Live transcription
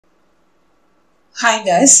Hi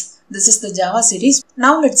guys, this is the Java series.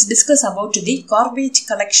 Now let's discuss about the garbage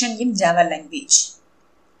collection in Java language.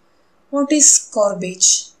 What is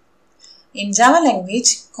garbage? In Java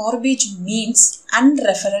language, garbage means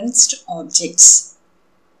unreferenced objects.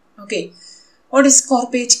 Okay, what is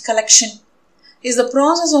garbage collection? Is the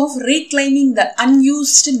process of reclaiming the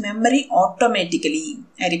unused memory automatically.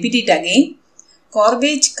 I repeat it again.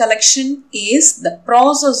 Garbage collection is the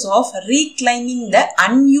process of reclaiming the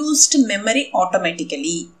unused memory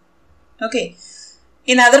automatically. Okay.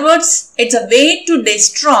 In other words, it's a way to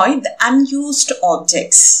destroy the unused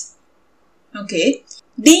objects. Okay.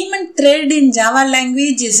 Daemon thread in Java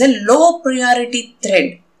language is a low priority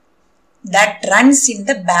thread that runs in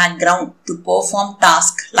the background to perform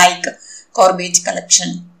tasks like garbage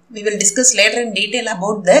collection. We will discuss later in detail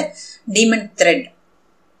about the daemon thread.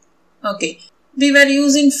 Okay. We were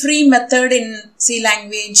using free method in C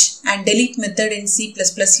language and delete method in C++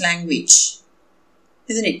 language,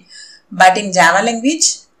 isn't it? But in Java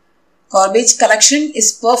language, garbage collection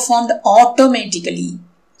is performed automatically.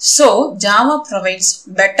 So, Java provides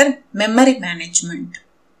better memory management.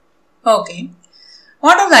 Okay.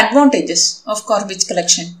 What are the advantages of garbage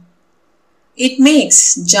collection? It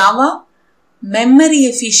makes Java memory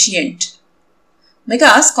efficient.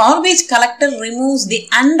 Because garbage collector removes the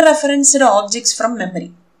unreferenced objects from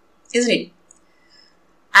memory, isn't it?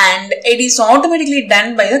 And it is automatically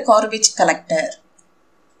done by the garbage collector.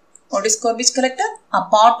 What is garbage collector? A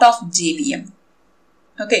part of JVM.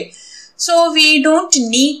 Okay. So we don't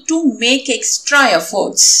need to make extra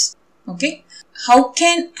efforts. Okay. How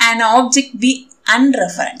can an object be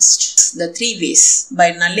unreferenced? The three ways.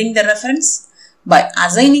 By nulling the reference, by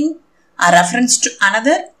assigning a reference to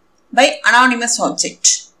another, by anonymous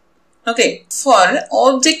object. Okay, for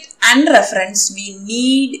object and reference, we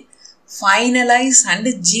need finalize and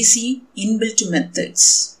GC inbuilt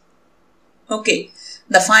methods. Okay,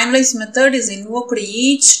 the finalize method is invoked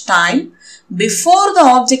each time before the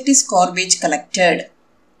object is garbage collected.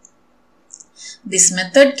 This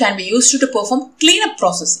method can be used to perform cleanup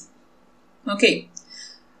processing. Okay,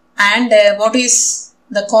 and what is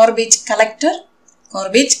the garbage collector?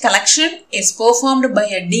 Garbage collection is performed by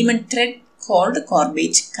a daemon thread called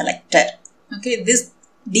garbage collector. Okay, this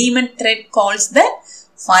daemon thread calls the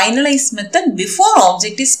finalize method before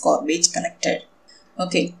object is garbage collected.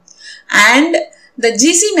 Okay, and the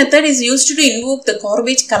GC method is used to invoke the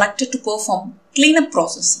garbage collector to perform cleanup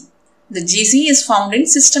processing. The GC is found in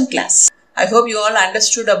system class. I hope you all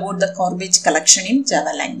understood about the garbage collection in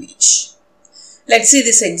Java language. Let's see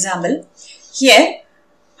this example. Here,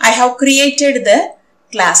 I have created the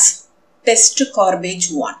class test garbage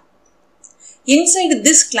 1. Inside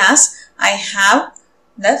this class, I have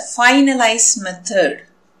the finalize method.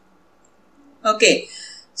 Okay,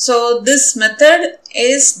 so this method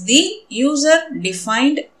is the user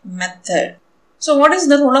defined method. So what is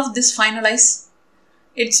the role of this finalize?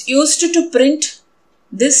 It's used to print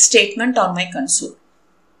this statement on my console,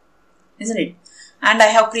 isn't it? And I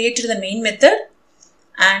have created the main method,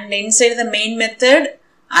 and inside the main method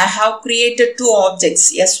I have created two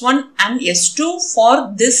objects S1 and S2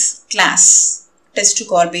 for this class test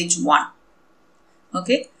garbage 1.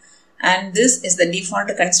 Okay, and this is the default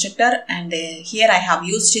constructor, and here I have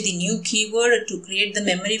used the new keyword to create the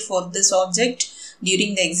memory for this object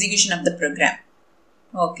during the execution of the program.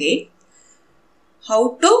 Okay,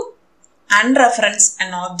 how to unreference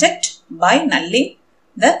an object by nulling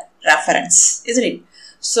the reference, isn't it?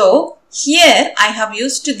 So here I have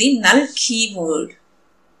used the null keyword.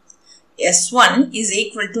 S1 is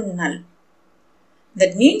equal to null.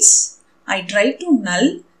 That means I try to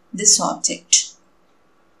null this object.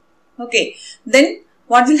 Okay, then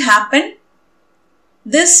what will happen?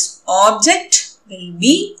 This object will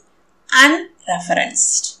be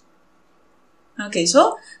unreferenced. Okay,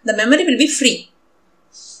 so the memory will be free,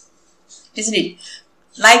 isn't it?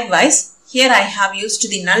 Likewise, here I have used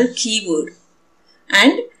the null keyword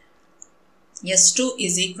and S2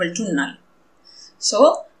 is equal to null.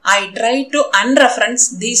 So I try to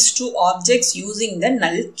unreference these two objects using the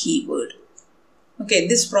null keyword. Okay,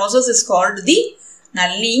 this process is called the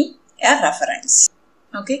nulling a reference.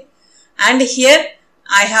 Okay, and here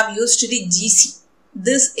I have used the GC.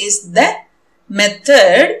 This is the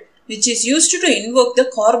method which is used to invoke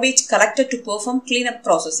the garbage collector to perform cleanup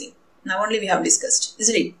processing. Now only we have discussed,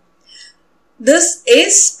 isn't it? This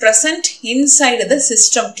is present inside the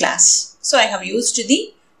system class. So I have used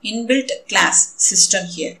the inbuilt class system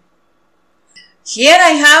here. Here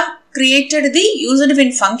I have created the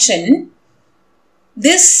user-defined function.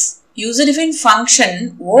 This user-defined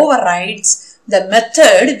function overrides the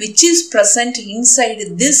method which is present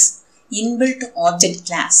inside this inbuilt object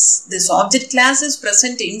class. This object class is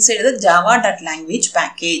present inside the java.language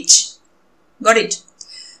package. Got it?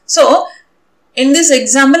 So, in this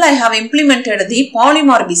example, I have implemented the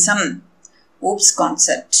polymorphism OOPS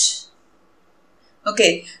concept.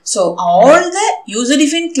 Okay, so all the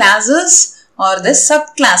user-defined classes or the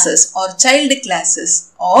subclasses or child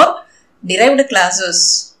classes or derived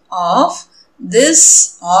classes of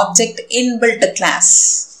this object inbuilt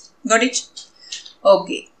class. Got it?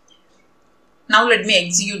 Okay. Now let me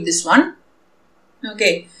execute this one.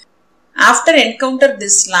 Okay. After encounter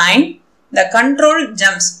this line, the control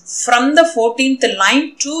jumps from the 14th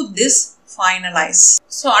line to this finalize.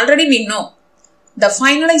 So already we know the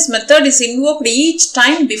finalize method is invoked each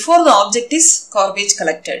time before the object is garbage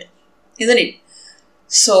collected, isn't it?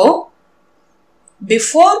 So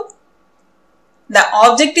before the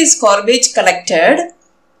object is garbage collected,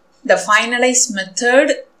 the finalize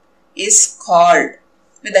method is called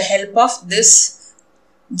with the help of this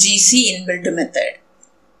GC inbuilt method.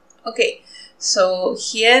 Okay, so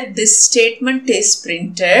here this statement is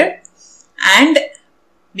printed and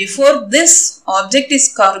before this object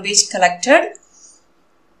is garbage collected,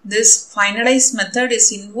 this finalize method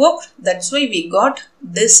is invoked. That's why we got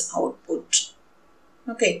this output.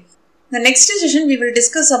 Okay, the next session we will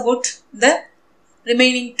discuss about the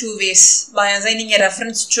remaining two ways by assigning a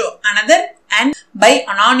reference to another and by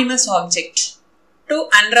anonymous object to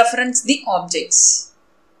unreference the objects.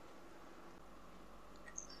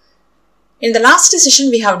 In the last session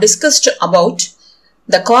we have discussed about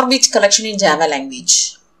the garbage collection in Java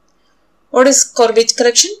language. What is garbage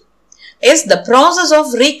collection? Is the process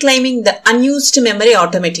of reclaiming the unused memory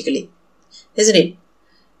automatically, isn't it?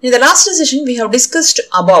 In the last session we have discussed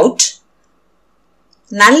about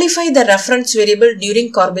nullify the reference variable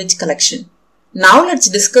during garbage collection. Now let's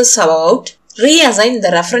discuss about reassign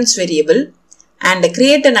the reference variable and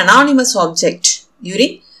create an anonymous object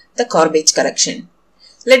during the garbage collection.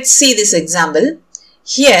 Let's see this example.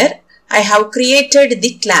 Here I have created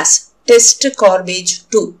the class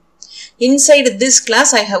testGarbage2. Inside this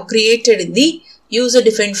class I have created the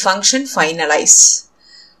user-defined function finalize.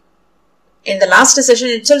 In the last session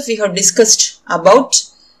itself we have discussed about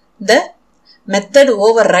the method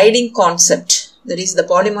overriding concept, that is the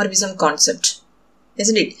polymorphism concept,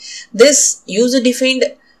 isn't it? This user-defined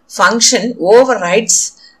function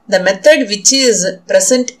overrides the method which is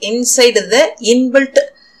present inside the inbuilt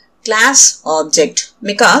class object,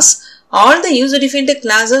 because all the user-defined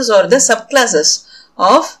classes or the subclasses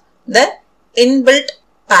of the inbuilt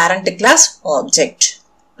parent class object.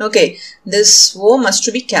 Okay, this O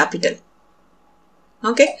must be capital.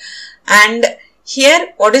 Okay, and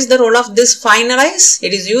here what is the role of this finalize?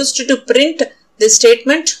 It is used to print this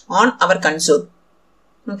statement on our console.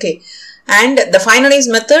 Okay, and the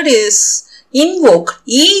finalize method is invoked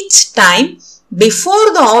each time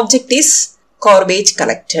before the object is garbage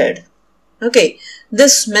collected. Okay,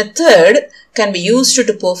 this method can be used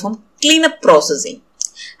to perform cleanup processing,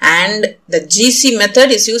 and the GC method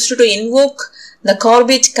is used to invoke the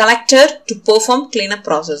garbage collector to perform cleanup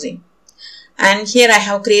processing. And here I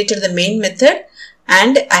have created the main method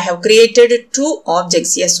and I have created two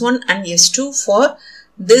objects S1 and S2 for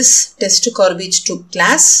this testGarbage2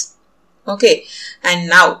 class. Okay, and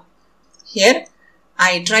now here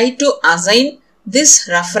I try to assign this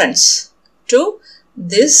reference to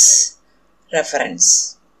this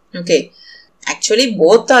reference. Okay, actually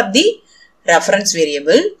both are the reference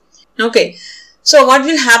variable. Okay, so what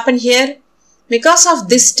will happen here? Because of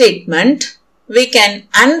this statement we can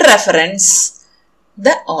unreference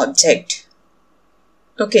the object.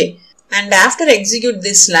 Okay, and after execute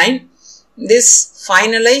this line, this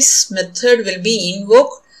finalize method will be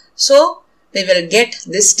invoked, so we will get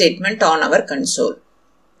this statement on our console.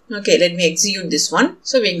 Okay, let me execute this one.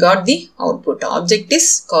 So we got the output. Object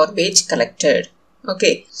is garbage collected.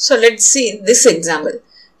 Okay, so let's see this example.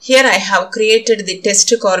 Here I have created the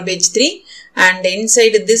testGarbage3 and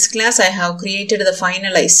inside this class I have created the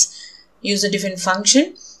finalize user-defined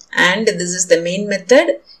function, and this is the main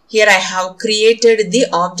method. Here I have created the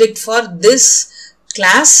object for this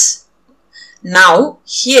class. Now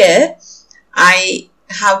here I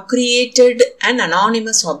have created an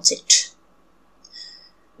anonymous object.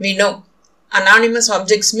 We know anonymous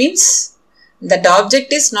objects means that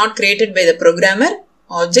object is not created by the programmer,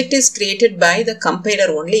 object is created by the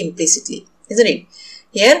compiler only implicitly, isn't it?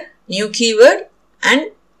 Here new keyword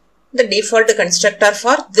and the default constructor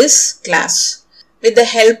for this class. With the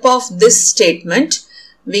help of this statement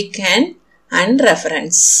we can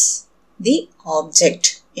unreference the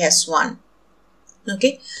object S1.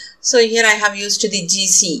 Okay, so here I have used the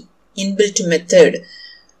GC inbuilt method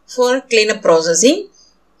for cleanup processing.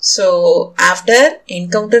 So after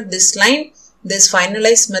encounter this line, this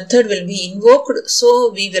finalize method will be invoked.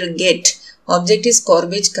 So we will get object is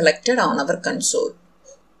garbage collected on our console.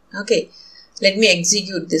 Okay, let me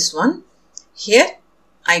execute this one. Here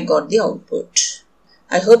I got the output.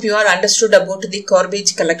 I hope you are understood about the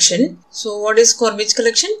garbage collection. So what is garbage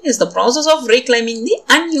collection? Is the process of reclaiming the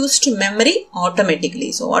unused memory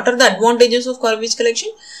automatically. So what are the advantages of garbage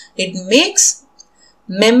collection? It makes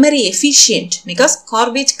memory efficient because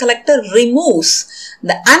garbage collector removes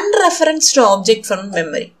the unreferenced object from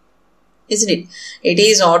memory. Isn't it? It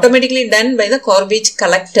is automatically done by the garbage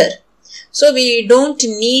collector. So we don't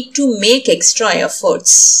need to make extra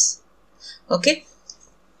efforts. Okay.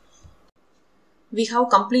 We have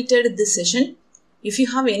completed this session. If you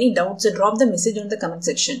have any doubts, drop the message on the comment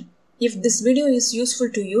section. If this video is useful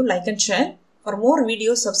to you, like and share. For more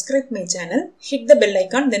videos, subscribe my channel. Hit the bell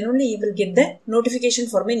icon, then only you will get the notification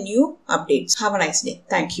for my new updates. Have a nice day.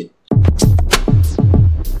 Thank you.